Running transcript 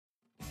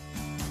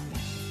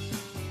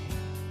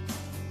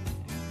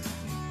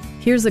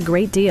Here's a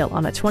great deal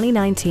on a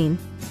 2019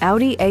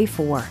 Audi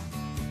A4.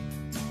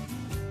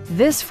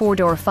 This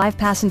four-door,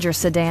 five-passenger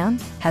sedan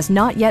has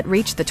not yet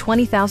reached the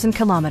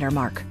 20,000-kilometer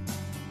mark.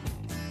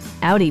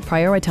 Audi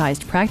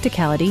prioritized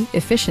practicality,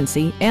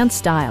 efficiency, and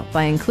style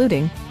by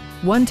including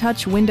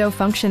one-touch window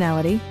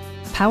functionality,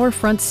 power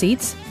front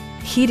seats,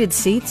 heated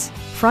seats,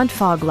 front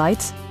fog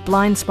lights,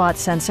 blind spot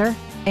sensor,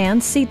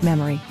 and seat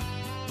memory.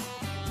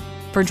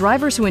 For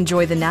drivers who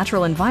enjoy the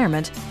natural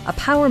environment, a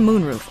power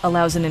moonroof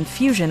allows an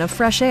infusion of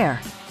fresh air.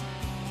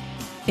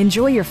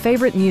 Enjoy your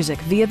favorite music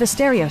via the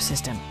stereo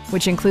system,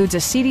 which includes a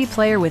CD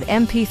player with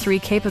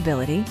MP3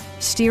 capability,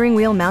 steering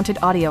wheel mounted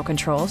audio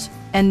controls,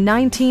 and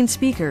 19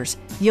 speakers,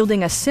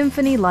 yielding a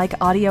symphony-like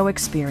audio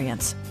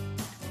experience.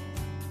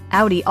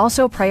 Audi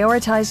also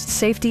prioritized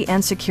safety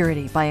and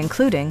security by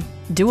including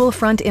dual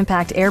front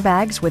impact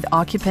airbags with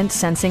occupant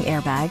sensing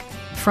airbag,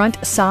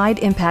 front side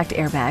impact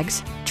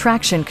airbags,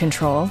 traction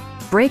control,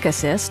 brake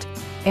assist,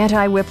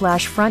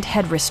 anti-whiplash front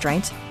head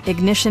restraints,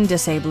 ignition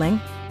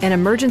disabling, an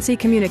emergency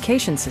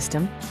communication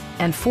system,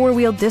 and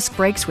four-wheel disc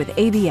brakes with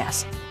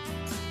ABS.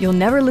 You'll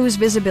never lose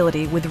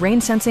visibility with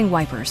rain-sensing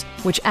wipers,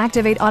 which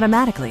activate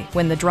automatically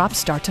when the drops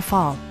start to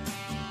fall.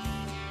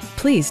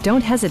 Please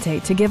don't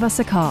hesitate to give us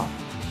a call.